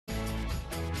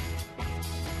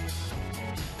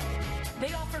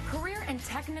They offer career and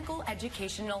technical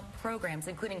educational programs,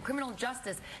 including criminal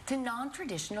justice, to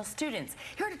non-traditional students.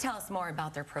 Here to tell us more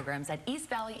about their programs at East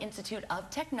Valley Institute of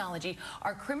Technology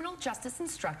are criminal justice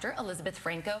instructor Elizabeth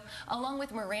Franco, along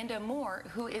with Miranda Moore,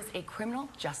 who is a criminal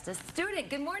justice student.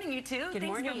 Good morning, you two. Good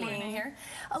morning. Thanks for being here.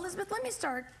 Elizabeth, let me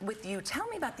start with you. Tell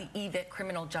me about the EVIT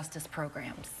Criminal Justice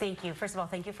programs. Thank you. First of all,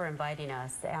 thank you for inviting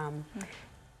us.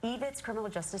 EVIT's Criminal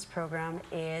Justice Program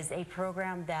is a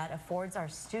program that affords our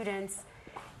students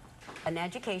an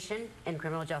education in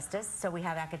criminal justice. So we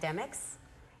have academics,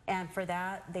 and for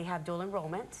that they have dual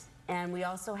enrollment, and we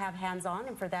also have hands-on,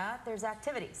 and for that there's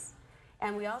activities.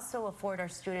 And we also afford our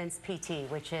students PT,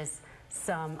 which is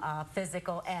some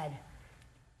physical ed.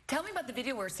 Tell me about the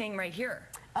video we're seeing right here.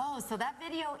 Oh, so that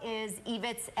video is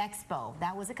EVIT's Expo.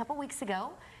 That was a couple weeks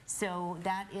ago. So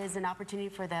that is an opportunity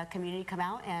for the community to come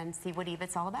out and see what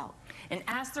EVIT's all about. And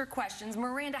ask their questions.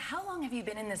 Miranda, how long have you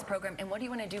been in this program, and what do you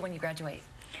want to do when you graduate?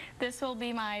 This will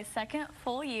be my second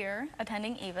full year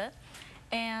attending EVIT,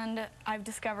 and I've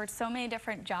discovered so many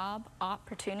different job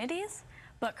opportunities,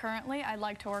 but currently I'd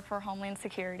like to work for Homeland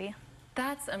Security.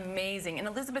 That's amazing. And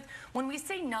Elizabeth, when we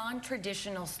say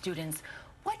non-traditional students,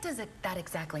 what does that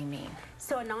exactly mean?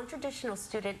 So a non-traditional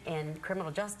student in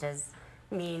criminal justice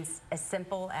means as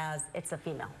simple as it's a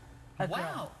female.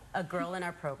 A girl in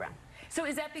our program. So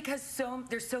is that because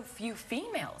there's so few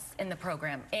females in the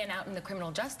program and out in the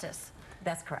criminal justice?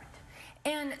 That's correct.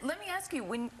 And let me ask you,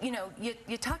 when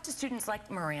you talk to students like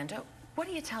Miranda, what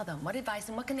do you tell them? What advice,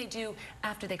 and what can they do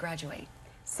after they graduate?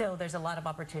 So there's a lot of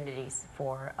opportunities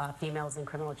for females in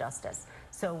criminal justice.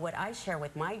 So what I share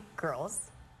with my girls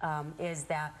is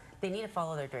that they need to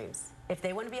follow their dreams. If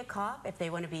they want to be a cop, if they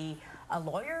want to be a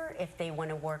lawyer, if they want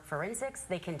to work forensics,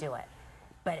 they can do it.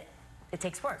 But it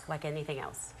takes work like anything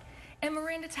else. And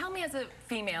Miranda, tell me, as a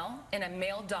female in a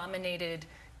male-dominated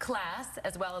class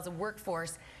as well as a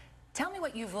workforce, tell me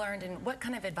what you've learned and what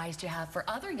kind of advice do you have for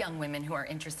other young women who are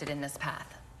interested in this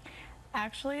path?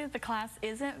 Actually, the class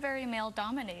isn't very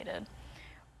male-dominated.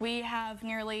 We have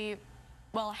nearly,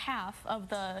 well, half of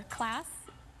the class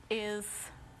is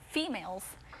females.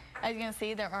 As you can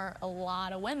see, there are a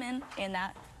lot of women in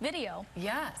that video.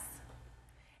 Yes.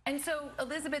 And so,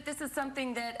 Elizabeth, this is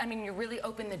something that, I mean, you really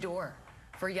open the door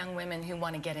for young women who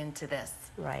want to get into this.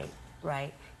 Right,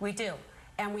 right. We do.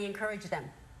 And we encourage them.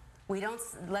 We don't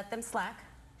let them slack.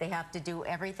 They have to do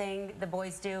everything the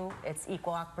boys do. It's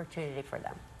equal opportunity for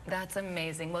them. That's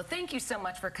amazing. Well, thank you so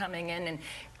much for coming in, and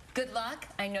good luck.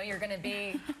 I know you're going to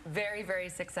be very, very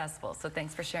successful, so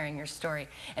thanks for sharing your story.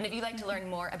 And if you'd like to learn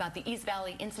more about the East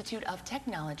Valley Institute of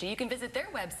Technology, you can visit their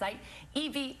website,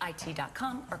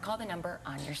 evit.com, or call the number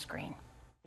on your screen.